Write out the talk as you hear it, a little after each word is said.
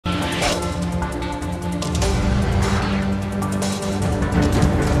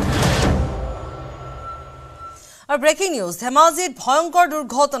Breaking news ধেমাজিত ভয়ঙ্কৰ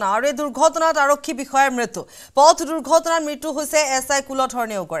দুৰ্ঘটনা আৰ এই দুৰ্ঘটনাত আৰক্ষী বিষয়াৰ মৃত্যু পথ দুৰ্ঘটনাত মৃত্যু হৈছে এসআই কুলধৰ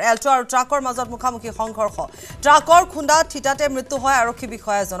নেওগৰ এল্টো আৰু ট্ৰাকৰ মাজত মুখামুখি সংঘৰ্ষ ট্ৰাকৰ খুন্দাত থিতাতে মৃত্যু হয় আৰক্ষী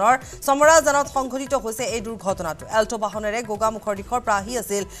বিষয়াজনৰ সমৰাজানত সংঘটিত হৈছে এই দুৰ্ঘটনাটো এল্টো বাহনেৰে গোগামুখৰ দিশৰ পৰা আহি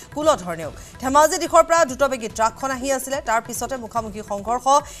আছিল কুলধৰ নেওগ ধেমাজি দিশৰ পৰা দ্ৰুতবেগী ট্ৰাকখন আহি আছিল তাৰ পিছতে মুখামুখি সংঘৰ্ষ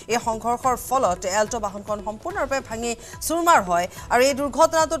এই সংঘৰ্ষৰ ফলত এল্টো বাহনখন সম্পূৰ্ণৰূপে ভাঙি চুৰমাৰ হয় আৰু এই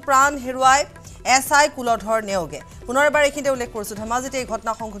দুৰ্ঘটনাটোত প্ৰাণ হেৰুৱাই এসআই কুলধৰ নেওগে পুনৰবাৰ এখিনতে উল্লেখ কৰিছো ধেমাজিতে এই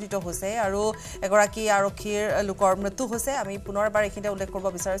ঘটনা সংঘটিত হৈছে আৰু এগৰাকী আৰক্ষীৰ লোকৰ মৃত্যু হৈছে আমি পুনৰবাৰ এখিনতে উল্লেখ কৰিব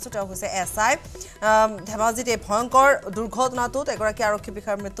বিচাৰিছো তেওঁ হৈছে এসআই ধেমাজিতে ভয়ঙ্কৰ দুৰ্ঘটনাটোত এগৰাকী আৰক্ষী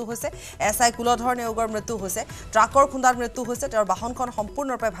বিষয়াৰ মৃত্যু হৈছে এসআই কুলধৰ নেওগৰ মৃত্যু হৈছে ট্ৰাকৰ খুন্দাৰ মৃত্যু হৈছে তেওঁৰ বাহনখন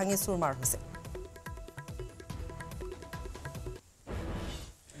সম্পূৰ্ণৰূপে ভাঙি চুৰমাৰ হৈছে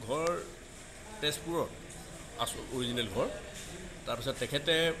ঘৰ তেজপুৰত আছে অৰিজিনেল ঘৰ তাৰপিছত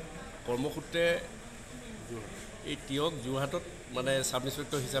তেখেতে কৰ্মসূত্ৰে এই তিয়ক যোৰহাটত মানে সাব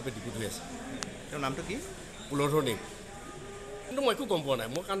ইন্সপেক্টৰ হিচাপে ডিপুট হৈ আছে তেওঁৰ নামটো কি কুলধৰ নেওগ কিন্তু মই একো গম পোৱা নাই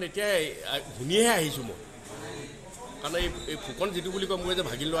মই কাৰণ এতিয়া শুনিহে আহিছোঁ মই কাৰণ এই ফুকন যিটো বুলি কয় মোৰ যে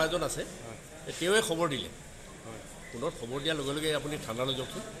ভাগিন ল'ৰা এজন আছে তেওঁৱে খবৰ দিলে পুনৰ খবৰ দিয়াৰ লগে লগে আপুনি থানালৈ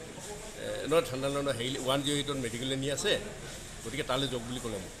যাওকচোন নহয় থানালৈ হেৰি 108ত মেডিকেললৈ নি আছে গতিকে তালৈ যাওক বুলি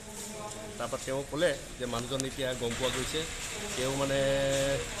ক'লে মোক তাৰপৰা তেওঁ ক'লে যে মানুহজন এতিয়া গম পোৱা গৈছে তেওঁ মানে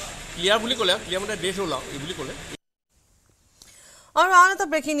ক্লিয়াৰ বুলি ক'লে ক্লিয়াৰ মানে ডেথ ওলাও এই বুলি ক'লে আৰু আন এটা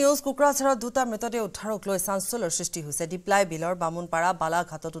ব্ৰেকিং নিউজ কোকৰাঝাৰত দুটা মৃতদেহ উদ্ধাৰক লৈ চাঞ্চল্যৰ সৃষ্টি হৈছে ডিপ্লাই বিলৰ বামুনপাৰা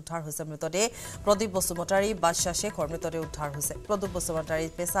বালাঘাটত উদ্ধাৰ হৈছে মৃতদেহ প্ৰদীপ বসুমতাৰী বাদশা শেখৰ মৃতদেহ উদ্ধাৰ হৈছে প্ৰদীপ বসুমতাৰী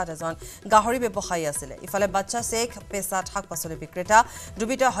পেছাত এজন গাহৰি ব্যৱসায়ী আছিল ইফালে বাদশা শেখ পেছাত শাক পাচলি বিক্ৰেতা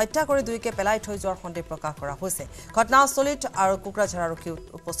দুবিটা হত্যা কৰি দুইকে পেলাই থৈ যোৱাৰ সন্দেহ প্ৰকাশ কৰা হৈছে ঘটনাস্থলীত আৰু কোকৰাঝাৰ আৰক্ষী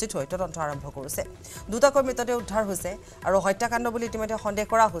উপস্থিত হৈ তদন্ত আৰম্ভ কৰিছে দুটাকৈ মৃতদেহ উদ্ধাৰ হৈছে আৰু হত্যাকাণ্ড বুলি ইতিমধ্যে সন্দেহ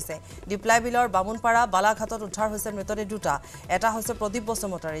কৰা হৈছে ডিপ্লাই বিলৰ বামুনপাৰা বালাঘাটত উদ্ধাৰ হৈছে মৃতদেহ দুটা এটা প্ৰদীপ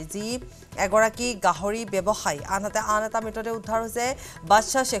বসুমতাৰী যি এগৰাকী গাহৰি ব্যৱসায়ী আনহাতে আন এটা মৃতদেহ উদ্ধাৰ হৈছে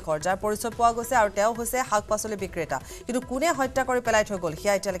বাদশা শেখৰ যাৰ পৰিচয় পোৱা গৈছে আৰু তেওঁ হৈছে শাক পাচলি বিক্ৰেতা কিন্তু কোনে হত্যা কৰি পেলাই থৈ গ'ল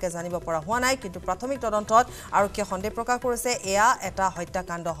সেয়া এতিয়ালৈকে জানিব পৰা হোৱা নাই কিন্তু প্ৰাথমিক তদন্তত আৰক্ষীয়ে সন্দেহ প্ৰকাশ কৰিছে এয়া এটা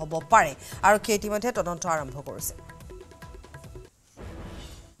হত্যাকাণ্ড হ'ব পাৰে আৰক্ষীয়ে ইতিমধ্যে তদন্ত আৰম্ভ কৰিছে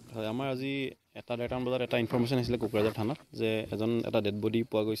আমাৰ আজি এটা 1:30 বজাত এটা ইনফৰমেশ্যন আহিছিলে কোকৰাঝাৰ থানাত যে এজন এটা ডেড বডি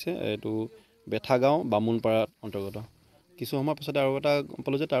পোৱা গৈছে এইটো বেথাগাঁও বামুনপাৰা অন্তৰ্গত কিছু সময় পাছতে আৰু এটা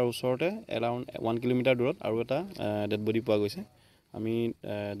পালোঁ যে তাৰ ওচৰতে এৰাউণ্ড 1 কিলোমিটাৰ দূৰত আৰু এটা ডেড বডি পোৱা গৈছে আমি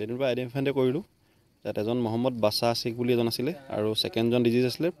ডেডৰ পৰা আইডেণ্টিফাই কৰিলোঁ তাত এজন মহম্মদ বাদশা শেখ বুলি এজন আছিলে আৰু ছেকেণ্ডজন ডিজিজ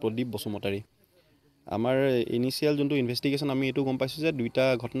আছিলে প্ৰদীপ বসুমতাৰী আমাৰ ইনিচিয়েল যোনটো ইনভেষ্টিগেশ্যন আমি এইটো গম পাইছোঁ যে দুইটা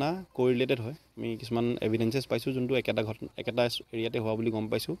ঘটনা কোৰিলেটেড হয় আমি কিছুমান এভিডেঞ্চেছ পাইছোঁ যোনটো একেটা এৰিয়াতে হোৱা বুলি গম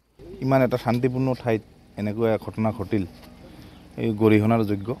পাইছোঁ ইমান এটা শান্তিপূৰ্ণ ঠাইত এনেকুৱা ঘটনা ঘটিল এই গৰিহণাৰ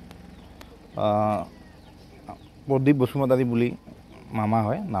যোগ্য প্ৰদীপ বসুমতাৰী বুলি মামা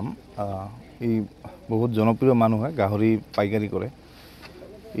হয় নাম এই বহুত জনপ্ৰিয় মানুহ হয় গাহৰি পাইকাৰী কৰে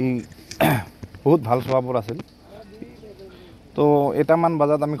এই বহুত ভাল স্বভাৱৰ আছিল তো এটামান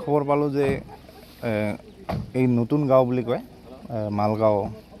বজাত আমি খবৰ পালোঁ যে এই নতুন গাঁও বুলি কয় মালগাঁও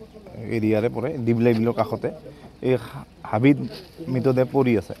এৰিয়াৰে পৰে ডিপ্লাই বিলৰ কাষতে এই হাবিত মৃতদেহ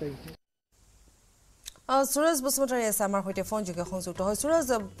পৰি আছে সুৰজ বসুমতাৰী আছে আমাৰ সৈতে ফোন যোগে সংযুক্ত হয় সুৰজ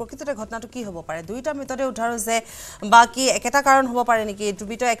প্ৰকৃততে ঘটনাটো কি হ'ব পাৰে দুইটা মৃতদেহ উদ্ধাৰ হৈছে বাকি একেটা কাৰণ হ'ব পাৰে নেকি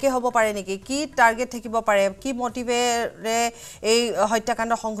দুবিটা একে হ'ব পাৰে নেকি কি টাৰ্গেট থাকিব পাৰে কি মটিভেৰে এই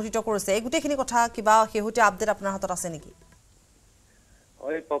হত্যাকাণ্ড সংঘটিত কৰিছে এই গোটেইখিনি কথা কিবা শেহতীয়া আপডেট আপোনাৰ হাতত আছে নেকি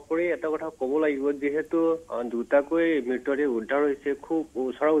হয় পপৰি এটা কথা ক'ব লাগিব যেহেতু দুটাকৈ মৃতদেহ উদ্ধাৰ হৈছে খুব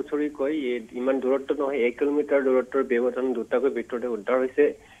ওচৰা-ওচৰিকৈ ইমান দূৰত্ব নহয় 1 কিলোমিটাৰ দূৰত্বৰ ব্যৱধান দুটাকৈ মৃতদেহ উদ্ধাৰ হৈছে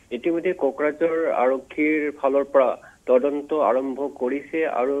ইতিমধ্যে কোকৰাঝাৰ আৰক্ষীৰ ফালৰ পৰা তদন্ত আৰম্ভ কৰিছে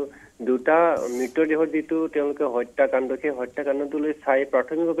আৰু দুটা মৃতদেহৰ যিটো তেওঁলোকে হত্যাকাণ্ড সেই হত্যাকাণ্ডটোলৈ চাই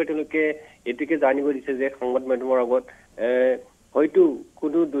প্ৰাথমিকভাৱে তেওঁলোকে এটিকে জানিব দিছে যে সংবাদ মাধ্যমৰ আগত হয়তো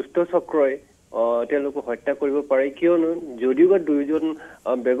কোনো দুষ্ট চক্ৰই তেওঁলোকক হত্যা কৰিব পাৰে কিয়নো যদিও দুইজন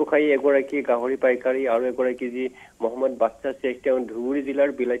ব্যৱসায়ী এগৰাকী গাহৰি পাইকাৰী আৰু এগৰাকী যি মহম্মদ বাদশা শেখ তেওঁ ধুবুৰী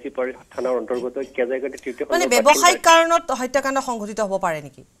জিলাৰ বিলাচীপাৰী থানাৰ অন্তৰ্গত কেজাইগাটি মানে ব্যৱসায়িক কাৰণত হত্যাকাণ্ড সংঘটিত হ'ব পাৰে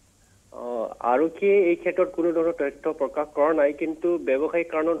নেকি আৰক্ষীয়ে এই ক্ষেত্ৰত কোনো ধৰণৰ তথ্য প্ৰকাশ কৰা নাই কিন্তু ব্যৱসায়িক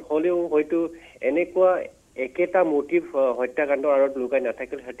কাৰণত হ'লেও হয়তো এনেকুৱা একেটা মোটিভ হত্যাকাণ্ডৰ আঁৰত লুকাই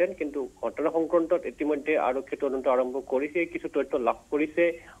নাথাকিলহেঁতেন কিন্তু ঘটনা সংক্ৰান্তত ইতিমধ্যে আৰক্ষী তদন্ত আৰম্ভ কৰিছে কিছু তথ্য লাভ কৰিছে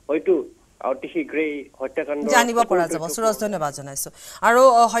হয়তো অতি শীঘ্ৰেই হত্যাকাণ্ড জানিব পৰা যাব সুৰজ ধন্যবাদ জনাইছো আৰু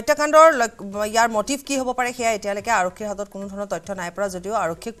হত্যাকাণ্ডৰ ইয়াৰ মটিভ কি হ'ব পাৰে সেয়া এতিয়ালৈকে আৰক্ষীৰ হাতত কোনো ধৰণৰ তথ্য নাই পৰা যদিও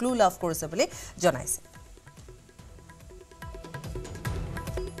আৰক্ষীয়ে ক্লু লাভ কৰিছে বুলি জনাইছে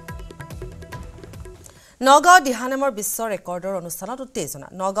নগাঁও দিহানামৰ বিশ্ব ৰেকৰ্ডৰ অনুষ্ঠানত উত্তেজনা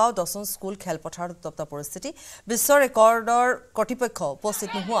নগাঁও 10 স্কুল খেলপথাৰত উত্তপ্ত পৰিস্থিতি বিশ্ব ৰেকৰ্ডৰ কৰ্তৃপক্ষ উপস্থিত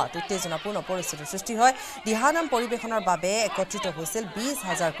নোহোৱাত উত্তেজনাপূৰ্ণ পৰিস্থিতিৰ সৃষ্টি হয় দিহানাম পৰিৱেশনৰ বাবে একত্ৰিত হৈছিল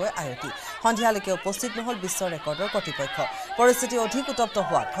 20,000 কৈ আয়তী সন্ধিয়ালৈকে উপস্থিত নহল বিশ্ব ৰেকৰ্ডৰ কৰ্তৃপক্ষ পৰিস্থিতি অধিক উত্তপ্ত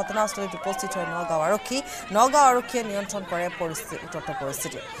হোৱাত ঘটনাস্থলীত উপস্থিত হয় নগাঁও আৰক্ষীয়ে নিয়ন্ত্ৰণ কৰে উত্তপ্ত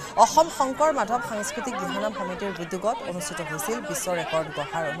পৰিস্থিতি অসম শংকৰ মাধৱ সাংস্কৃতিক দিহানাম সমিতিৰ উদ্যোগত অনুষ্ঠিত হৈছিল বিশ্ব ৰেকৰ্ড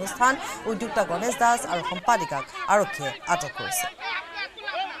গঢ়াৰ অনুষ্ঠান উদ্যোক্তা গণেশ দাস আৰু সম্পাদিকাক আৰক্ষীয়ে আটক কৰিছে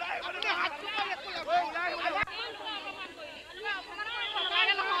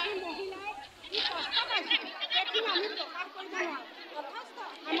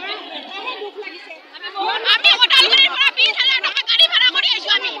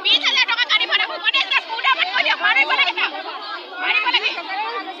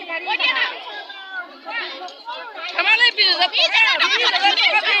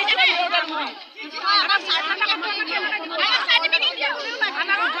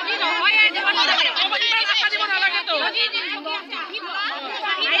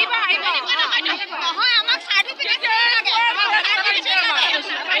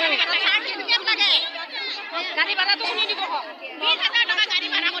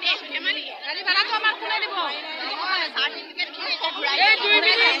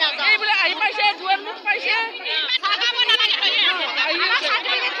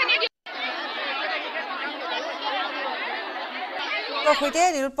সৈতে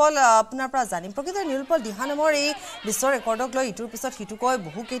নিৰুপল আপোনাৰ পৰা জানিম প্ৰকৃত নিৰুপল দিহানামৰ এই বিশ্ব ৰেকৰ্ডক লৈ ইটোৰ পিছত সিটোকৈ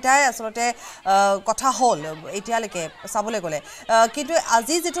বহুকেইটাই আচলতে কথা হ'ল এতিয়ালৈকে চাবলৈ গ'লে কিন্তু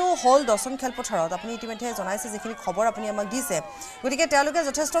আজি যেটো হ'ল দৰ্শন খেলপথাৰত আপুনি ইতিমধ্যে জনাইছে যিখিনি খবৰ আপুনি আমাক দিছে গতিকে তেওঁলোকে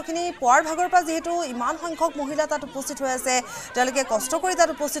যথেষ্টখিনি পোৱাৰ ভাগৰ পৰা যেহেতু ইমান সংখ্যক মহিলা তাত উপস্থিত হৈ আছে তেওঁলোকে কষ্ট কৰি তাত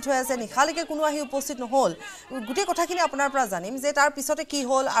উপস্থিত হৈ আছে নিখালৈকে কোনো আহি উপস্থিত নহ'ল গোটেই কথাখিনি আপোনাৰ পৰা জানিম যে তাৰ পিছতে কি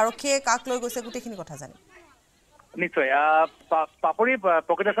হ'ল আৰক্ষীয়ে কাক লৈ গৈছে গোটেইখিনি কথা জানিম নিশ্চয় পাপৰি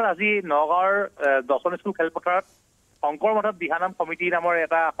প্ৰকৃতাৰ্থত আজি নগাঁৱৰ 10 স্কুল খেলপথাৰত শংকৰ মাধৱ দিহানাম সমিতি নামৰ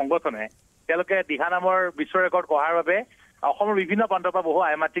এটা সংগঠনে তেওঁলোকে দিহানামৰ বিশ্ব ৰেকৰ্ড গঢ়াৰ বাবে অসমৰ বিভিন্ন প্ৰান্তৰ পৰা বহু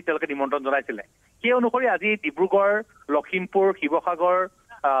আইমাতৃক তেওঁলোকে নিমন্ত্ৰণ জনাইছিলে সেই অনুসৰি আজি ডিব্ৰুগড় লখিমপুৰ শিৱসাগৰ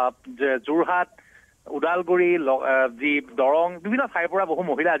যোৰহাট উদালগুৰি যি দৰং বিভিন্ন ঠাইৰ পৰা বহু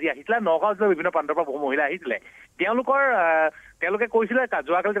মহিলা আজি আহিছিলে নগাঁও জিলাৰ বিভিন্ন প্ৰান্তৰ পৰা বহু মহিলা আহিছিলে তেওঁলোকে কৈছিলে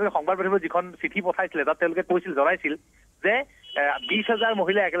যোৱাকালি তেওঁলোকে সংবাদ মাধ্যমত যিখন চিঠি পঠাইছিলে তাত তেওঁলোকে জনাইছিল যে 20,000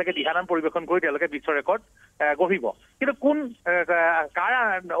 মহিলা একেলগে দিহানাম পৰিৱেশন কৰি তেওঁলোকে বিশ্ব ৰেকৰ্ড গঢ়িব কিন্তু কোন কাৰ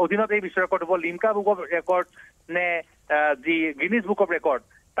অধীনত এই বিশ্ব ৰেকৰ্ড হ'ব লিমকা বুক অফ ৰেকৰ্ড নে যি গিনিজ বুক অফ ৰেকৰ্ড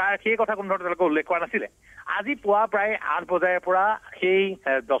তাৰ সেই কথা কোনো ধৰণৰ তেওঁলোকে উল্লেখ কৰা নাছিলে আজি পুৱা প্ৰায় 8 বজাৰ পৰা সেই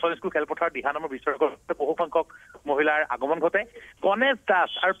 10 স্কুল খেলপথাৰত দিহানামৰ বিশ্ব ৰেকৰ্ডত বহু সংখ্যক মহিলাৰ আগমন ঘটে গণেশ দাস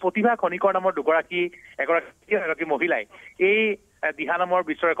আৰু প্ৰতিভা খনিকৰ নামৰ এগৰাকী মহিলাই এই দিহানামৰ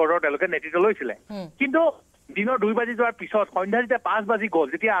বিশ্ব ৰেকৰ্ডৰ তেওঁলোকে নেতৃত্ব লৈছিলে কিন্তু দিনৰ 2 বাজি যোৱাৰ পিছত সন্ধ্যা যেতিয়া 5 বাজি গ'ল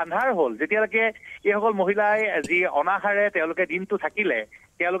যেতিয়া আন্ধাৰ হ'ল যেতিয়ালৈকে এইসকল মহিলাই যি অনাহাৰে তেওঁলোকে দিনটো থাকিলে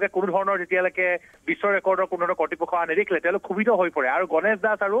তেওঁলোকে কোনো ধৰণৰ যেতিয়ালৈকে বিশ্ব ৰেকৰ্ডৰ কোনো ধৰণৰ কৰ্তৃপক্ষ নেদেখিলে তেওঁলোক ক্ষুভিত হৈ পৰে আৰু গণেশ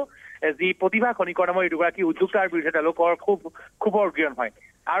দাস আৰু যি প্ৰতিভা খনিকৰ নামৰ এই দুগৰাকী উদ্যোক্তাৰ বিৰুদ্ধে তেওঁলোকৰ ক্ষোভৰ উদ্গীৰণ হয়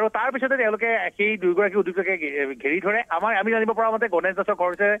আৰু তাৰ পিছতে তেওঁলোকে সেই দুগৰাকী উদ্যোক্তাকে ঘেৰি ধৰে আমি জানিব পৰা মতে গণেশ দাসৰ ঘৰ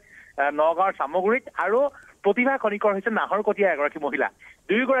হৈছে নগাঁৱৰ চামগুৰিত আৰু প্ৰতিভা খনিকৰ হৈছে নাহৰকটীয়া এগৰাকী মহিলা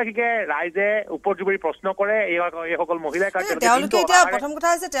দুয়োগৰাকীকে ৰাইজে উপযোগী প্ৰশ্ন কৰে এইসকল মহিলাই তেওঁলোকে এতিয়া প্ৰথম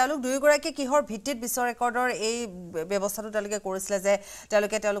কথা হৈছে তেওঁলোক দুয়োগৰাকী কিহৰ ভিত্তিত বিশ্ব ৰেকৰ্ডৰ এই ব্যৱস্থাটো তেওঁলোকে কৰিছিলে যে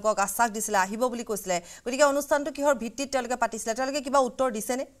তেওঁলোকক আশ্বাস দিছিলে আহিব বুলি কৈছিলে গতিকে অনুষ্ঠানটো কিহৰ ভিত্তিত তেওঁলোকে পাতিছিলে তেওঁলোকে কিবা উত্তৰ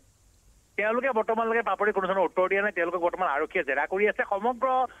দিছেনে তেওঁলোকে বৰ্তমানলৈকে পাপৰি কোনো ধৰণৰ উত্তৰ দিয়া নাই তেওঁলোকে বৰ্তমান আৰক্ষীয়ে জেৰা কৰি আছে সমগ্ৰ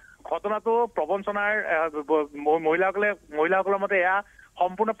ঘটনাটো প্ৰবঞ্চনাৰ মহিলাসকলৰ মতে এয়া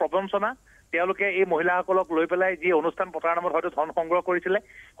সম্পূৰ্ণ প্ৰবঞ্চনা তেওঁলোকে এই মহিলাসকলক লৈ পেলাই যি অনুষ্ঠান পতাৰ নামত হয়তো ধন সংগ্ৰহ কৰিছিলে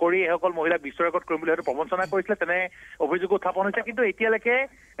কৰি এইসকল মহিলা বিশ্ব ৰেকৰ্ড কৰিম বুলি হয়তো প্ৰবঞ্চনা কৰিছিলে তেনে অভিযোগ উত্থাপন হৈছে কিন্তু এতিয়ালৈকে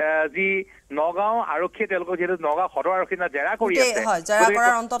যি নগাঁও আৰক্ষীয়ে তেওঁলোকক যিহেতু নগাঁও সদৰ আৰক্ষী জেৰা কৰি আছে হয় জেৰা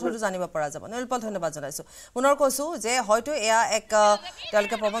কৰাৰ অন্তত হয়তো জানিব পৰা যাব নিৰুপল ধন্যবাদ জনাইছো পুনৰ কৈছো যে হয়তো এয়া এক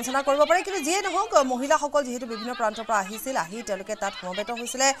তেওঁলোকে প্ৰবঞ্চনা কৰিব পাৰে কিন্তু যিয়ে নহওক মহিলাসকল যিহেতু বিভিন্ন প্ৰান্তৰ পৰা আহিছিল আহি তেওঁলোকে তাত সমবেত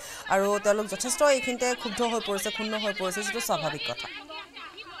হৈছিলে আৰু তেওঁলোক যথেষ্ট এইখিনিতে ক্ষুব্ধ হৈ পৰিছে ক্ষুণ্ণ হৈ পৰিছে যিটো স্বাভাৱিক কথা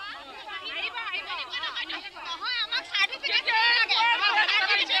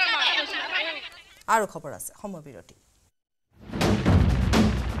আৰু খবৰ আছে সমবিৰতি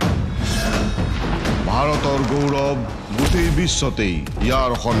ভাৰতৰ গৌৰৱ গোটেই বিশ্বতেই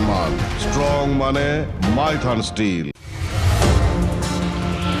ইয়াৰ সন্মান ষ্ট্ৰং মানে মাইথান ষ্টীল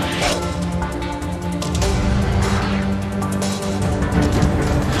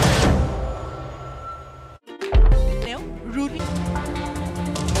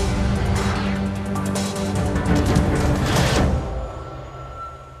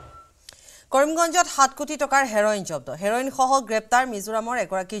কৰিমগঞ্জত 7 কোটি টকাৰ হেৰইন জব্দ হেৰইন সহ গ্ৰেপ্তাৰ মিজোৰামৰ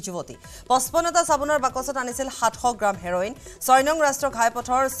এগৰাকী যুৱতী 55টা সাবুনৰ বাকচত আনিছিল 700 গ্ৰাম হেৰইন 6 নং ৰাষ্ট্ৰীয়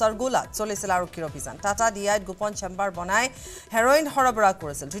ঘাইপথৰ সৰগুলাত চলিছিল আৰক্ষীৰ অভিযান টাটা ডিআইত গোপন চেম্বাৰ বনাই হেৰইন সৰবৰাহ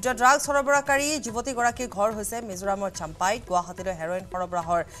কৰিছিল ধৃত ড্ৰাগছ সৰবৰাহকাৰী যুৱতীগৰাকীৰ ঘৰ হৈছে মিজোৰামৰ চাম্পাইত গুৱাহাটীলৈ হেৰইন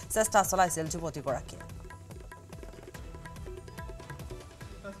সৰবৰাহৰ চেষ্টা চলাইছিল যুৱতীগৰাকীয়ে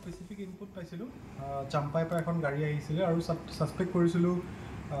স্পেসিফিক ইনপুট পাইছিলো চাম্পাই পৰা এখন গাড়ী আহিছিল আৰু সাসপেক্ট কৰিছিলো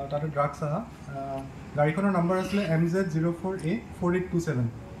তাতে ড্ৰাগছ গাড়ীখনৰ নম্বৰ আছিল MZ04A4827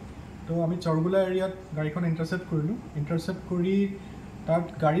 তো আমি চৰগুলা এৰিয়াত গাড়ীখন ইন্টাৰসেপ্ট কৰিলো ইন্টাৰসেপ্ট কৰি তাত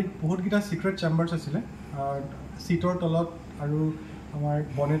গাড়ীত বহুতকিটা সিক্ৰেট চেম্বাৰছ আছিল সিটৰ তলত আৰু আমাৰ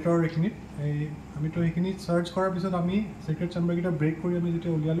বনেটৰ এখিনিত আমি তো এখিনি সাৰ্চ কৰাৰ পিছত আমি সিক্ৰেট চেম্বাৰকিটা ব্ৰেক কৰি আমি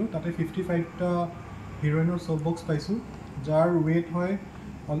যেতিয়া উলিয়ালো তাতে 55টা হিৰোইনৰ সব বক্স পাইছো যাৰ ওয়েট হয়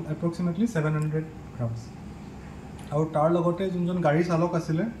approximately 700 grams আৰু তাৰ লগতে যোনজন গাড়ী চালক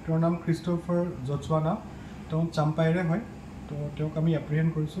আছিল তেওঁৰ নাম ক্ৰিস্টোফাৰ জচৱানা তেওঁ চাম্পাইৰে হয় তো তেওঁক আমি এপ্ৰিহেণ্ড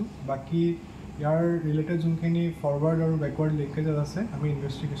কৰিছো বাকি ইয়াৰ ৰিলেটেড যোনখিনি ফৰৱাৰ্ড আৰু ব্যাকৱাৰ্ড লিংকেজ আছে আমি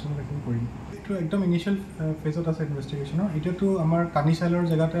ইনভেষ্টিগেশ্যন কৰিম এইটো একদম ইনিশিয়েল ফেজত আছে ইনভেষ্টিগেশ্যনৰ এতিয়াতো আমাৰ কানিশালৰ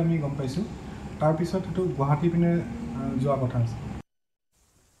জেগাতে আমি গম পাইছো তাৰ পিছত এটো গুৱাহাটী পিনে যোৱা কথা আছে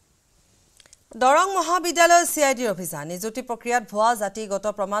দৰং মহাবিদ্যালয় সিআইডিৰ অভিযান নিযুক্তি প্ৰক্ৰিয়াত ভুৱা জাতিগত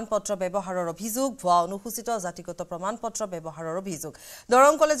প্ৰমাণপত্ৰ ব্যৱহাৰৰ অভিযোগ ভুৱা অনুসূচিত জাতিগত প্ৰমাণপত্ৰ ব্যৱহাৰৰ অভিযোগ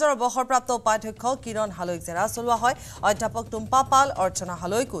দৰং কলেজৰ অৱসৰপ্ৰাপ্ত উপাধ্যক্ষ কিৰণ হালৈক জেৰা চলোৱা হয় অধ্যাপক টুম্পা পাল অৰ্চনা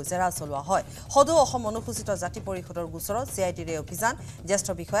হালৈকো জেৰা চলোৱা হয় সদৌ অসম অনুসূচিত জাতি পৰিষদৰ গোচৰত সিআইডিৰ অভিযান জ্যেষ্ঠ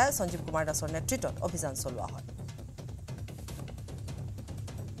বিষয়া সঞ্জীৱ কুমাৰ দাসৰ নেতৃত্বত অভিযান চলোৱা হয়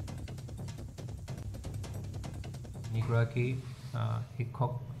নিগৰাকী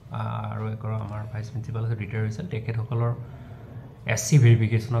শিক্ষক আৰু একৰ আমাৰ ভাইচ প্ৰিন্সিপাল আছে ৰিটায়াৰ হৈছিল তেখেতসকলৰ SC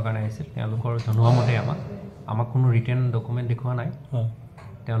ভেৰিফিকেশ্যনৰ কাৰণে আহিছিল তেওঁলোকৰ জনোৱা মতে আমাক কোনো ৰিটেন ডকুমেণ্ট দেখুওৱা নাই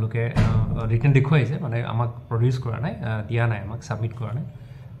তেওঁলোকে ৰিটেন দেখুৱাইছে মানে আমাক প্ৰডিউচ কৰা নাই দিয়া নাই আমাক ছাবমিট কৰা নাই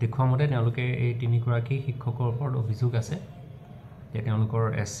দেখুওৱা মতে তেওঁলোকে এই তিনিগৰাকী শিক্ষকৰ ওপৰত অভিযোগ আছে যে তেওঁলোকৰ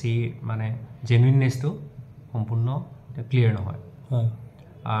SC মানে জেনুইননেছটো সম্পূৰ্ণ ক্লিয়াৰ নহয়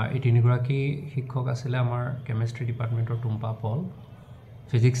এই তিনিগৰাকী শিক্ষক আছিলে আমাৰ কেমেষ্ট্ৰি ডিপাৰ্টমেণ্টৰ টুম্পা পল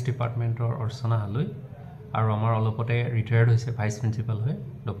ফিজিক্স ডিপাৰ্টমেণ্টৰ অৰ্চনা হালৈ আৰু আমাৰ অলপতে ৰিটায়াৰ্ড হৈছে ভাইচ প্ৰিন্সিপাল হৈ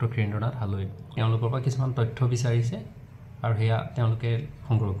ডক্টৰ কীৰেন্দ্ৰনাথ হালৈ তেওঁলোকৰ পৰা কিছুমান তথ্য বিচাৰিছে আৰু হেয়া তেওঁলোকে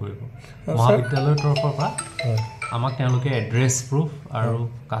সংগ্ৰহ কৰিব মহাবিদ্যালয়ৰ তৰফৰ পৰা আমাক তেওঁলোকে এড্ৰেছ প্ৰুফ আৰু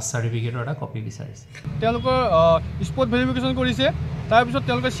কাষ্ট চাৰ্টিফিকেটৰ এটা কপি বিচাৰিছে তেওঁলোকৰ স্পট ভেৰিফিকেশ্যন কৰিছে তাৰপিছত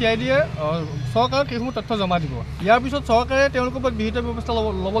তেওঁলোকে CIDয়ে চৰকাৰক এইসমূহ তথ্য জমা দিব ইয়াৰ পিছত চৰকাৰে তেওঁলোকৰ ওপৰত বিহিত ব্যৱস্থা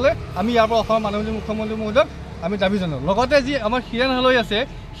ল'বলৈ আমি ইয়াৰ পৰা অসমৰ মাননীয় মুখ্যমন্ত্ৰী মহোদয়ক আমি দাবী জানো লগতে যি আমাৰ হিৰেণ হালৈ আছে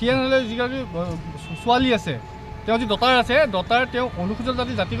হিৰেণ হালৈ যিগৰাকী ছোৱালী আছে তেওঁ যি ডটাৰ আছে ডটাৰ তেওঁ অনুসূচিত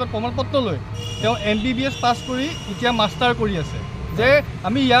জাতিগত প্ৰমাণপত্ৰ লৈ তেওঁ MBBS পাছ কৰি এতিয়া মাষ্টাৰ কৰি আছে যে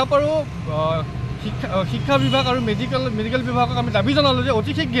আমি ইয়াৰ পৰাও শিক্ষা বিভাগ আৰু মেডিকেল বিভাগক আমি দাবী জনালোঁ যে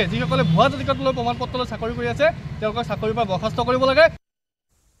অতি শীঘ্ৰে যিসকলে ভুৱা জাতিগত লৈ প্ৰমাণপত্ৰ লৈ চাকৰি কৰি আছে তেওঁলোকক চাকৰিৰ পৰা বৰ্খাস্ত কৰিব লাগে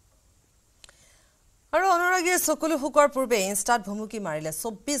আৰু অনুৰাগীৰ চকুলো হুকৰ পূৰ্বে ইনষ্টাত ভুমুকি মাৰিলে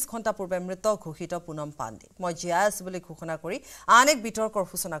 24 ঘণ্টা পূৰ্বে মৃত ঘোষিত পুনম পাণ্ডে মই জীয়াই আছো বুলি ঘোষণা কৰি আন এক বিতৰ্কৰ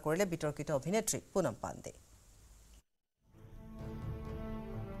সূচনা কৰিলে বিতৰ্কিত অভিনেত্ৰী পুনম পাণ্ডে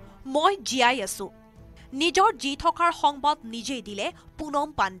মই জীয়াই আছো নিজৰ জি থকাৰ সংবাদ নিজেই দিলে পুনম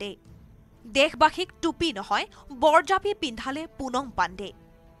পাণ্ডে দেশবাসীক টুপি নহয় বৰজাপি পিন্ধালে পুনম পাণ্ডে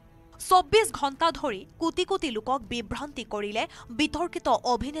 24 ঘণ্টা ধৰি কোটি কোটি লোকক বিভ্ৰান্তি কৰিলে বিতৰ্কিত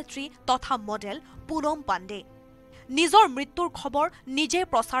অভিনেত্ৰী তথা মডেল পুনম পাণ্ডে নিজৰ মৃত্যুৰ খবৰ নিজে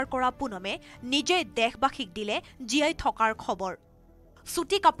প্ৰচাৰ কৰা পুনমে নিজে দেশবাসীক দিলে জীয়াই থকাৰ খবৰ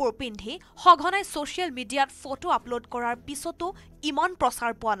সুটি কাপোৰ পিন্ধি সঘনাই সোশ্যাল মিডিয়াত ফটো আপলোড কৰাৰ পিছতো ইমান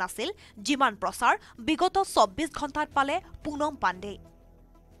প্ৰচাৰ পোৱা নাছিল যিমান প্ৰচাৰ বিগত 24 ঘণ্টাত পালে পুনম পাণ্ডে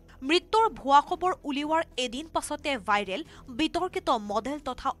মৃত্যুৰ ভুৱা খবৰ উলিওৱাৰ এদিন পাছতে ভাইৰেল বিতৰ্কিত মডেল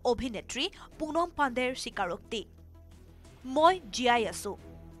তথা অভিনেত্ৰী পুনম পাণ্ডেৰ স্বীকাৰোক্তি মই জীয়াই আছো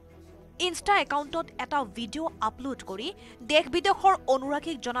ইনষ্টা একাউণ্টত এটা ভিডিঅ' আপলোড কৰি দেশ বিদেশৰ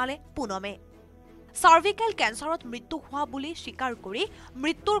অনুৰাগীক জনালে পুনমে সাৰ্ভিকেল কেঞ্চাৰত মৃত্যু হোৱা বুলি স্বীকাৰ কৰি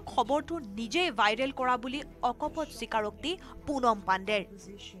মৃত্যুৰ খবৰটো নিজে ভাইৰেল কৰা বুলি অকপট স্বীকাৰোক্তি পুনম পাণ্ডেৰ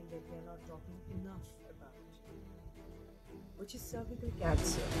which is cervical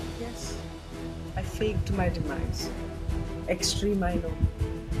cancer. Yes, I faked my demise. Extreme, I know.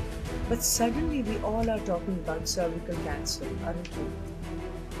 But suddenly we all are talking about cervical cancer, aren't we?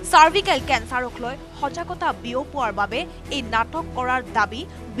 Cervical cancer লৈ সজাগতা বিয়পোৱাৰ বাবে এই নাটক কৰাৰ দাবী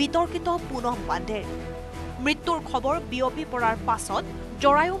বিতৰ্কিত পুনম পাণ্ডেৰ মৃত্যুৰ খবৰ বিয়পি পৰাৰ পাছত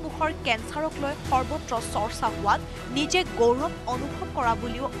জৰায়ু মুখৰ কেঞ্চাৰক লৈ সৰ্বত্ৰ চৰ্চা হোৱাত নিজে গৌৰৱ অনুভৱ কৰা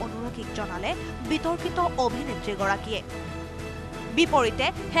বুলিও অনুৰাগীক জনালে বিতৰ্কিত অভিনেত্ৰীগৰাকীয়ে বিপৰীতে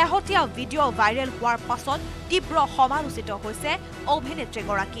শেহতীয়া ভিডিঅ' ভাইৰেল হোৱাৰ পাছত তীব্ৰ সমালোচিত হৈছে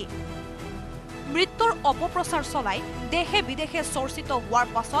অভিনেত্ৰীগৰাকী মৃত্যুৰ অপপ্ৰচাৰ চলাই দেশে বিদেশে চৰ্চিত হোৱাৰ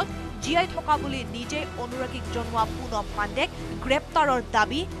পাছত জীয়াই থকা বুলি নিজে অনুৰাগীক জনোৱা পুনম পাণ্ডেক গ্ৰেপ্তাৰৰ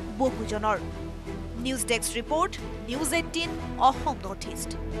দাবী বহুজনৰ news desk report news 18 Assam north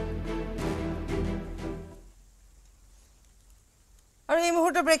east আৰু এই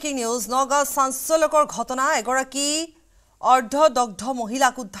মুহূৰ্তে ব্ৰেকিং নিউজ নগাঁও চাঞ্চল্যকৰ ঘটনা এগৰাকী অৰ্ধদগ্ধ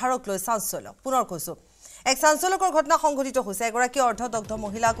মহিলাক উদ্ধাৰক লৈ চাঞ্চল্য পুনৰ কৈছো এক চাঞ্চল্যকৰ ঘটনা সংঘটিত হৈছে এগৰাকী অৰ্ধদগ্ধ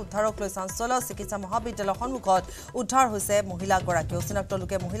মহিলাক উদ্ধাৰক লৈ চাঞ্চল্য চিকিৎসা মহাবিদ্যালয়ৰ সন্মুখত উদ্ধাৰ হৈছে মহিলাগৰাকী অচিনাক্ত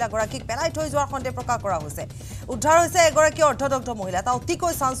লোকে মহিলাগৰাকীক পেলাই থৈ যোৱাৰ সন্দেহ প্ৰকাশ কৰা হৈছে উদ্ধাৰ হৈছে এগৰাকী অৰ্ধদগ্ধ মহিলা এটা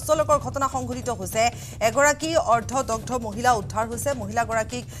অতিকৈ চাঞ্চল্যকৰ ঘটনা সংঘটিত হৈছে এগৰাকী অৰ্ধদগ্ধ মহিলা উদ্ধাৰ হৈছে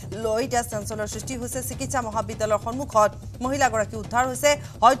মহিলাগৰাকীক লৈ এতিয়া চাঞ্চল্যৰ সৃষ্টি হৈছে চিকিৎসা মহাবিদ্যালয়ৰ সন্মুখত মহিলাগৰাকী উদ্ধাৰ হৈছে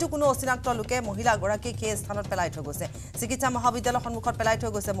হয়তো কোনো অচিনাক্ত লোকে মহিলাগৰাকীক সেই স্থানত পেলাই থৈ গৈছে চিকিৎসা মহাবিদ্যালয়ৰ সন্মুখত পেলাই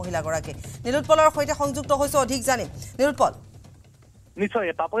থৈ গৈছে মহিলাগৰাকী নিৰুৎপলৰ সৈতে সংযুক্ত হৈছে অধিক জানিম নিৰুৎপল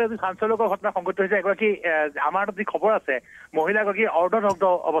নিশ্চয় পাপৰি আজি চাঞ্চল্যকৰ ঘটনা সংঘটিত হৈছে এগৰাকী আমাৰ যি খবৰ আছে মহিলাগৰাকী অৰ্ধদগ্ধ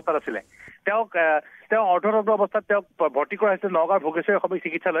অৱস্থাত আছিলে তেওঁ অৰ্ধদগ্ধ অৱস্থাত তেওঁক ভৰ্তি কৰা হৈছিল নগাঁৱৰ ভোগেশ্বৰী অসামৰিক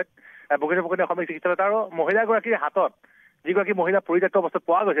চিকিৎসালয়ত ভোগেশ্বৰী ফুকনি অসামৰিক চিকিৎসালয়ত আৰু মহিলাগৰাকীৰ হাতত যিগৰাকী মহিলা পৰিত্যক্ত অৱস্থাত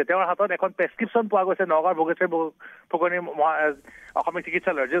পোৱা গৈছে তেওঁৰ হাতত এখন প্ৰেছক্ৰিপশ্যন পোৱা গৈছে নগাঁৱৰ ভোগেশ্বৰী ফুকনি অসামৰিক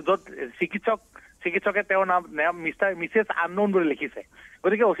চিকিৎসালয়ৰ য'ত চিকিৎসকে তেওঁৰ নাম মিছেছ আননোন বুলি লিখিছে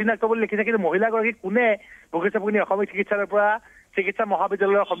গতিকে অচিনাক্ত বুলি লিখিছে কিন্তু মহিলাগৰাকী কোনে ভোগেশ্বৰী ফুকনি অসামৰিক চিকিৎসালয়ৰ পৰা চিকিৎসা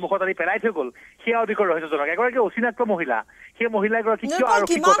মহাবিদ্যালয়ৰ সন্মুখত আনি পেলাই থৈ গ'ল সেয়া অধিকৰ ৰহস্যজনক এগৰাকী অচিনাক্ত মহিলা সেই মহিলাগৰাকী কিয়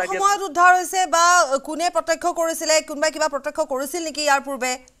আৰক্ষী কিমান সময়ত উদ্ধাৰ হৈছে বা কোনে প্ৰত্যক্ষ কৰিছিলে কোনোবাই কিবা প্ৰত্যক্ষ কৰিছিল নেকি ইয়াৰ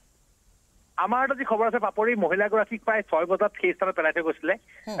পূৰ্বে আমাৰ যি খবৰ আছে পাপৰি মহিলাগৰাকীক প্ৰায় 6 বজাত সেই স্থানত পেলাই থৈ গৈছিলে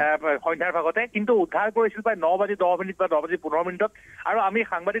সন্ধ্যাৰ ভাগতে কিন্তু উদ্ধাৰ কৰিছিল প্ৰায় 9:10 বা 10:15 আৰু আমি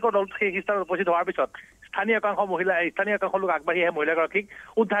সাংবাদিকৰ দল সেই স্থানত উপস্থিত হোৱাৰ পিছত স্থানীয় একাংশ লোক আগবাঢ়ি আহে মহিলাগৰাকীক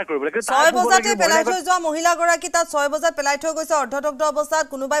উদ্ধাৰ কৰিবলৈ 6 বজাতে পেলাই থৈ যোৱা মহিলাগৰাকী তাত 6 বজাত পেলাই থৈ গৈছে অৰ্ধদগ্ধ অৱস্থাত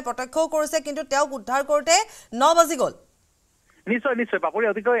কোনোবাই প্ৰত্যক্ষও কৰিছে কিন্তু তেওঁক উদ্ধাৰ কৰোঁতে 9 বাজি গ'ল নিশ্চয় পাপৰি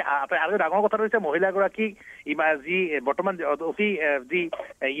অতিকৈ আৰু ডাঙৰ কথাটো হৈছে মহিলাগৰাকীক যি বৰ্তমান অতি যি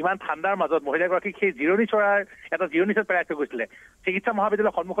ইমান ঠাণ্ডাৰ মাজত মহিলাগৰাকীক সেই জিৰণি চৰাত পেলাই থৈ গৈছিলে চিকিৎসা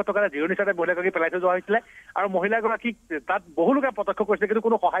মহাবিদ্যালয়ৰ সন্মুখত থকা জিৰণি চৰাত মহিলাগৰাকীক পেলাই থৈ যোৱা হৈছিলে আৰু মহিলাগৰাকীক তাত বহু লোকে প্ৰত্যক্ষ কৰিছিলে কিন্তু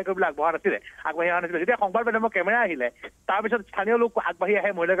কোনো সহায় কৰিবলৈ আগবাঢ়ি অহা নাছিলে যেতিয়া সংবাদ মাধ্যমৰ কেমেৰা আহিলে তাৰপিছত স্থানীয় লোক আগবাঢ়ি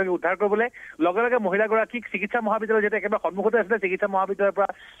আহে মহিলাগৰাকীক উদ্ধাৰ কৰিবলৈ লগে লগে মহিলাগৰাকীক চিকিৎসা মহাবিদ্যালয় যেতিয়া একেবাৰে সন্মুখতে আছিলে চিকিৎসা মহাবিদ্যালয়ৰ পৰা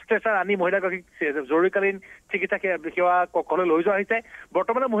ষ্ট্ৰেচাৰ আনি মহিলাগৰাকীক জৰুৰীকালীন চিকিৎসা সেৱা কক্ষলৈ লৈ যোৱা হৈছে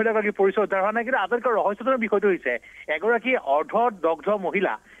বৰ্তমানে মহিলাগৰাকীৰ পৰিচয় উদ্ধাৰ হোৱা নাই কিন্তু আটাইতকৈ ৰহস্যজনক বিষয়টো হৈছে এগৰাকী অৰ্ধদগ্ধ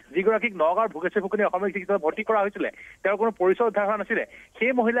মহিলা যিগৰাকীক নগাঁৱৰ ভোগেশ্বৰী ফুকনি অসামৰিক চিকিৎসালয়ত ভৰ্তি কৰা হৈছিলে তেওঁৰ কোনো পৰিচয় উদ্ধাৰ হোৱা নাছিলে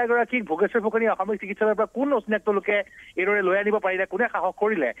সেই মহিলাগৰাকীক ভোগেশ্বৰী ফুকনি অসামৰিক চিকিৎসালয়ৰ পৰা কোন অচিনাক্ত লোকে এইদৰে লৈ আনিব পাৰিলে কোনে সাহস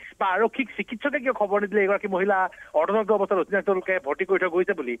কৰিলে বা আৰক্ষীক চিকিৎসকে কিয় খবৰ নিদিলে এগৰাকী মহিলা অৰ্ধদগ্ধ অৱস্থাত অচিনাক্ত লোকে ভৰ্তি কৰি থৈ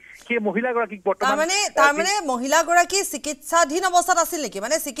গৈছে বুলি সেই মহিলাগৰাকীক বৰ্তমান তাৰমানে মহিলাগৰাকী চিকিৎসাধীন অৱস্থাত আছিল নেকি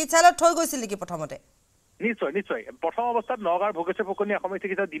মানে চিকিৎসালয়ত থৈ গৈছিল নেকি প্ৰথমতে নিশ্চয় প্ৰথম অৱস্থাত নগাঁৱৰ ভোগেশ্বৰী ফুকনি অসামৰিক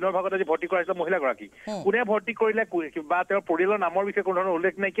চিকিৎসালয়ত দিনৰ ভাগত আজি ভৰ্তি কৰাইছিল মহিলাগৰাকী কোনে ভৰ্তি কৰিলে বা তেওঁৰ পৰিয়ালৰ নামৰ বিষয়ে কোনো ধৰণৰ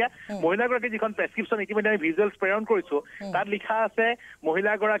উল্লেখ নাইকিয়া মহিলাগৰাকী যিখন প্ৰেছক্ৰিপশ্যন ইতিমধ্যে আমি ভিজুৱেলছ প্ৰেৰণ কৰিছো তাত লিখা আছে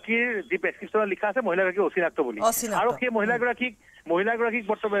মহিলাগৰাকীৰ যি প্ৰেছক্ৰিপশ্যনত লিখা আছে মহিলাগৰাকী অচিনাক্ত বুলি আৰু সেই মহিলাগৰাকীক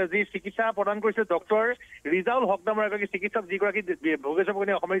বৰ্তমান যি চিকিৎসা প্ৰদান কৰিছে ডক্টৰ ৰিজাউল হক নামৰ এগৰাকী চিকিৎসক যিগৰাকী ভোগেশ্বৰী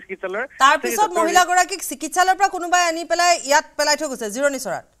ফুকনি অসামৰিক চিকিৎসালয়ৰ তাৰপিছত মহিলাগৰাকীক চিকিৎসালয়ৰ পৰা কোনোবাই আনি পেলাই ইয়াত পেলাই থৈ গৈছে জিৰণি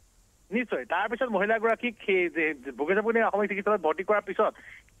চৰাত নিশ্চয় তাৰপিছত মহিলাগৰাকীক ভোগেশ্বৰী ফুকনি অসামৰিক চিকিৎসালয়ত ভৰ্তি কৰাৰ পিছত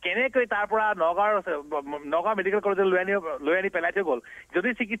কেনেকৈ তাৰ পৰা নগাঁও মেডিকেল কলেজত লৈ আনি পেলাই থৈ গ'ল যদি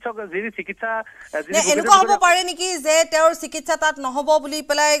চিকিৎসা এনেকুৱা হ'ব পাৰে নেকি যে তেওঁৰ চিকিৎসা তাত নহ'ব বুলি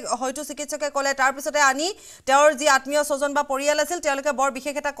পেলাই হয়তো চিকিৎসকে ক'লে তাৰপিছতে আনি তেওঁৰ যি আত্মীয় স্বজন বা পৰিয়াল আছিল তেওঁলোকে বৰ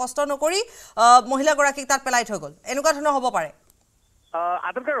বিশেষ এটা কষ্ট নকৰি মহিলাগৰাকীক তাত পেলাই থৈ গ'ল এনেকুৱা ধৰণৰ হ'ব পাৰে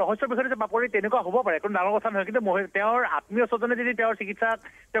আটাইতকৈ ৰহস্যৰ বিষয়টো বাপৰি তেনেকুৱা হ'ব পাৰে কোনো ডাঙৰ কথা নহয় কিন্তু তেওঁৰ আত্মীয় স্বজনে যদি তেওঁৰ চিকিৎসা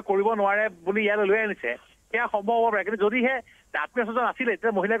তেওঁ কৰিব নোৱাৰে বুলি ইয়ালৈ লৈ আনিছে সেয়া সম্ভৱ হ'ব পাৰে কিন্তু যদিহে আত্মীয় স্বজন আছিলে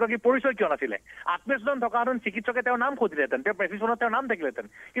তেতিয়া মহিলাগৰাকীৰ পৰিচয় কিয় নাছিলে আত্মীয় স্বজন থকাহেঁতেন চিকিৎসকে তেওঁৰ নাম খুজিলেহেঁতেন তেওঁৰ প্ৰেছক্ৰিপশ্যনত তেওঁৰ নাম থাকিলেহেঁতেন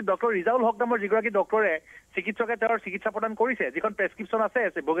কিন্তু ডক্টৰ ৰিজাউল হক নামৰ যিগৰাকী ডক্টৰে চিকিৎসকে তেওঁৰ চিকিৎসা প্ৰদান কৰিছে যিখন প্ৰেছক্ৰিপশ্যন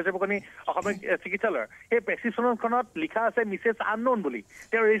আছে ভোগেশ্বৰী ফুকনি অসামৰিক চিকিৎসালয়ৰ সেই প্ৰেছক্ৰিপশ্যনখনত লিখা আছে মিছেছ আননোন বুলি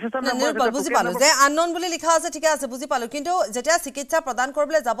তেওঁৰ ৰেজিষ্ট্ৰেশ্যন নম্বৰ বুজি পালো যে আননোন বুলি লিখা আছে ঠিকে আছে বুজি পালো কিন্তু যেতিয়া চিকিৎসা প্ৰদান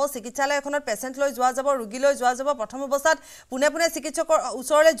কৰিবলৈ যাব চিকিৎসালয় এখনত পেচেণ্ট লৈ যোৱা যাব ৰোগী লৈ যোৱা যাব প্ৰথম অৱস্থাত পোনে চিকিৎসকৰ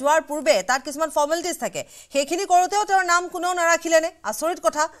ওচৰলৈ যোৱাৰ পূৰ্বে তাত কিছুমান ফৰ্মেলিটিজ থাকে সেইখিনি কৰোঁতেও তেওঁৰ নাম কোনেও নাৰাখিলে নে আচৰিত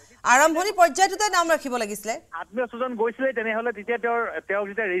কথা আৰম্ভণি পৰ্যায়টোতে নাম ৰাখিব লাগিছিলে আত্মীয় স্বজন গৈছিলে তেনেহ'লে তেতিয়া তেওঁক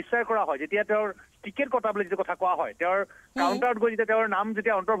যেতিয়া ৰেজিষ্টাৰ কৰা হয় যেতিয়া তেওঁৰ টিকেট কটাবলৈ বুলি যিটো কথা কোৱা হয় তেওঁৰ কাউণ্টাৰত গৈ যেতিয়া তেওঁৰ নাম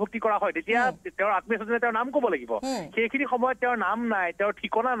যেতিয়া অন্তৰ্ভুক্তি কৰা হয় তেতিয়া তেওঁৰ আত্মীয় স্বজনে তেওঁৰ নাম ক'ব লাগিব সেইখিনি সময়ত তেওঁৰ নাম নাই তেওঁৰ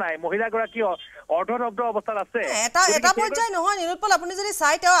ঠিকনা নাই মহিলাগৰাকী অৰ্ধনগ্ন অৱস্থাত আছে এটা পৰ্যায় নহয় নিৰুৎপল আপুনি যদি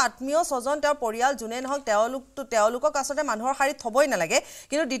চাই তেওঁৰ আত্মীয় স্বজন তেওঁৰ পৰিয়াল যোনে নহওক তেওঁলোকক আচলতে মানুহৰ শাৰীত থবই নালাগে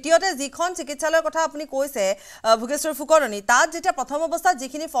কিন্তু দ্বিতীয়তে যিখন চিকিৎসালয়ৰ কথা আপুনি কৈছে ভোগেশ্বৰ ফুকননি তাত যেতিয়া প্ৰথম অৱস্থাত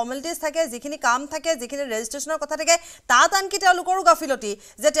যিখিনি ফৰ্মেলিটিজ থাকে যিখিনি কাম থাকে যিখিনি ৰেজিষ্ট্ৰেশ্যনৰ কথা থাকে তাত আনকি তেওঁলোকৰো গাফিলতি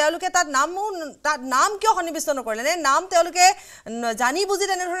যে তেওঁলোকে তাত নাম কিয় সন্নিৱিষ্ট নকৰিলে নে নাম তেওঁলোকে জানি বুজি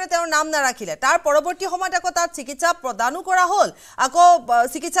তেনেধৰণে তেওঁৰ নাম নাৰাখিলে তাৰ পৰৱৰ্তী সময়ত আকৌ তাত চিকিৎসা প্ৰদানো কৰা হ'ল আকৌ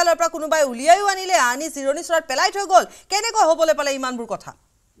চিকিৎসালয়ৰ পৰা কোনোবাই উলিয়াইও আনিলে আনি জিৰণি চৰাত পেলাই থৈ গ'ল কেনেকৈ হ'বলৈ পালে ইমানবোৰ কথা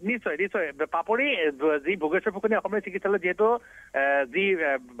নিশ্চয় নিশ্চয় পাপৰি যি ভোগেশ্বৰ ফুকনি অসমীয়া চিকিৎসালয় যিহেতু যি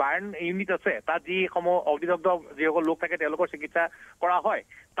বাৰ্ণ ইউনিট আছে তাত যিসমূহ অগ্নিদগ্ধ যিসকল লোক থাকে তেওঁলোকৰ চিকিৎসা কৰা হয়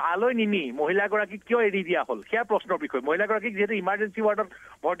তালৈ নিনি মহিলাগৰাকীক কিয় এৰি দিয়া হ'ল সেয়া প্ৰশ্নৰ বিষয় মহিলাগৰাকীক যিহেতু ইমাৰ্জেঞ্চি ৱাৰ্ডত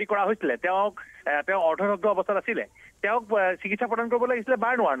ভৰ্তি কৰা হৈছিলে তেওঁ অৰ্ধনগ্ন অৱস্থাত আছিলে তেওঁক চিকিৎসা প্ৰদান কৰিব লাগিছিলে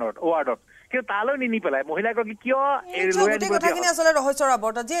বাৰ্ণ ৱাৰ্ডত কিন্তু তালৈ নিনি পেলাই মহিলাগৰাকী কিয় কথাখিনি আচলতে ৰহস্যৰ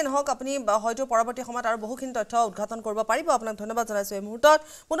আৱৰ্ত যিয়ে নহওক আপুনি হয়তো পৰৱৰ্তী সময়ত আৰু বহুখিনি তথ্য উদ্ঘাটন কৰিব পাৰিব আপোনাক ধন্যবাদ জনাইছোঁ এই মুহূৰ্তত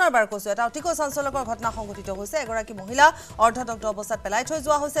পুনৰবাৰ কৈছোঁ এটা অতিকৈ চাঞ্চল্যকৰ ঘটনা সংঘটিত হৈছে এগৰাকী মহিলা অৰ্ধদগ্ধ অৱস্থাত পেলাই থৈ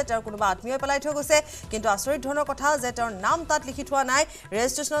যোৱা হৈছে তেওঁৰ কোনোবা আত্মীয়ই পেলাই থৈ গৈছে কিন্তু আচৰিত ধৰণৰ কথা যে তেওঁৰ নাম তাত লিখি থোৱা নাই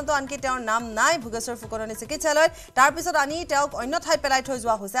ৰেজিষ্ট্ৰেশ্যনতো আনকি তেওঁৰ নাম নাই ভোগেশ্বৰ ফুকননি চিকিৎসালয়ত তাৰপিছত আনি তেওঁক অন্য ঠাইত পেলাই থৈ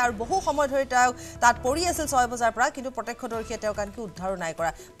যোৱা হৈছে আৰু বহু সময় ধৰি তেওঁক তাত পৰি আছিল 6 বজাৰ পৰা কিন্তু প্ৰত্যক্ষদৰ্শীয়ে তেওঁক আনকি উদ্ধাৰো নাই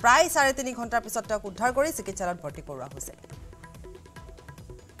কৰা প্ৰায় 3.5 ঘণ্টাৰ পিছত তেওঁক উদ্ধাৰ কৰি চিকিৎসালয়ত ভৰ্তি কৰোৱা হৈছে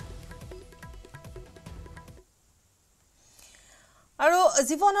আৰু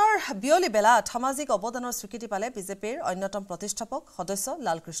জীৱনৰ বিয়লি বেলাত সামাজিক অৱদানৰ স্বীকৃতি পালে বিজেপিৰ অন্যতম প্ৰতিষ্ঠাপক সদস্য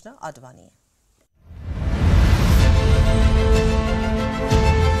লালকৃষ্ণ আদৱানী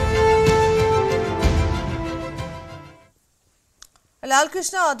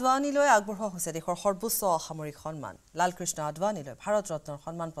লালকৃষ্ণ আদৱানীলৈ আগবঢ়োৱা হৈছে দেশৰ সৰ্বোচ্চ অসামৰিক সন্মান লালকৃষ্ণ আদৱানীলৈ ভাৰত ৰত্নৰ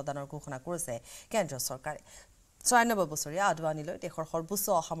সন্মান প্ৰদানৰ ঘোষণা কৰিছে কেন্দ্ৰীয় চৰকাৰে ৯৪ বছৰীয়া আদৱানীলৈ দেশৰ সৰ্বোচ্চ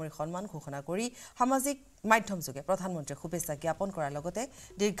অসামৰিক সন্মান ঘোষণা কৰি সামাজিক মাধ্যমযোগে প্ৰধানমন্ত্ৰীয়ে শুভেচ্ছা জ্ঞাপন কৰাৰ লগতে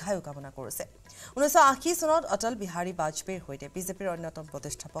দীৰ্ঘায়ু কামনা কৰিছে 1980 চনত অটল বিহাৰী বাজপেয়ীৰ সৈতে বিজেপিৰ অন্যতম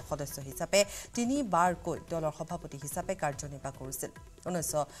প্ৰতিষ্ঠাপক সদস্য হিচাপে 3বাৰকৈ দলৰ সভাপতি হিচাপে কাৰ্যনিৰ্বাহ কৰিছিল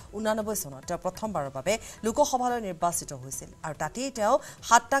 1989 চনত তেওঁ প্ৰথমবাৰৰ বাবে লোকসভালৈ নিৰ্বাচিত হৈছিল আৰু তাতেই তেওঁ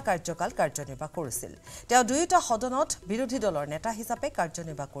 7টা কাৰ্যকাল কাৰ্যনিৰ্বাহ কৰিছিল তেওঁ দুয়োটা সদনত বিৰোধী দলৰ নেতা হিচাপে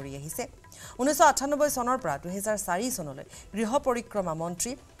কাৰ্যনিৰ্বাহ কৰি আহিছে 1998 চনৰ পৰা 2004 চনলৈ গৃহ পৰিক্ৰমা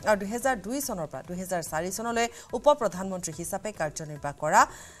মন্ত্ৰী আৰু 2002 চনৰ পৰা 2004 চনলৈ উপ প্ৰধানমন্ত্ৰী হিচাপে কাৰ্যনিৰ্বাহ কৰা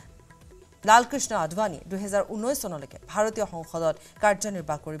লালকৃষ্ণ আদৱানী 2019 চনলৈকে ভাৰতীয় সংসদত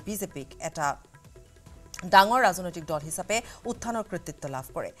কাৰ্যনিৰ্বাহ কৰি বিজেপিক এটা ডাঙৰ ৰাজনৈতিক দল হিচাপে উত্থানৰ কৃতিত্ব লাভ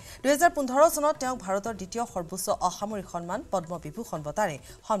কৰে 2015 চনত তেওঁক ভাৰতৰ দ্বিতীয় সৰ্বোচ্চ অসামৰিক সন্মান পদ্ম বিভূষণ বঁটাৰে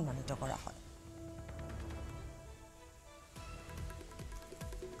সন্মানিত কৰা হয়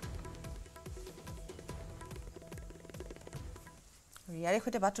ইয়াৰে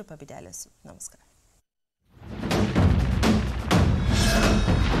সৈতে বাৰ্তাৰ পৰা বিদায় লৈছোঁ নমস্কাৰ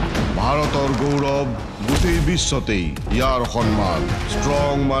ভাৰতৰ গৌৰৱ গোটেই বিশ্বতেই ইয়াৰ সন্মান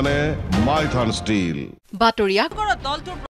ষ্ট্ৰং মানে মাইথান ষ্টীল বাতৰিয়া দলটোৰ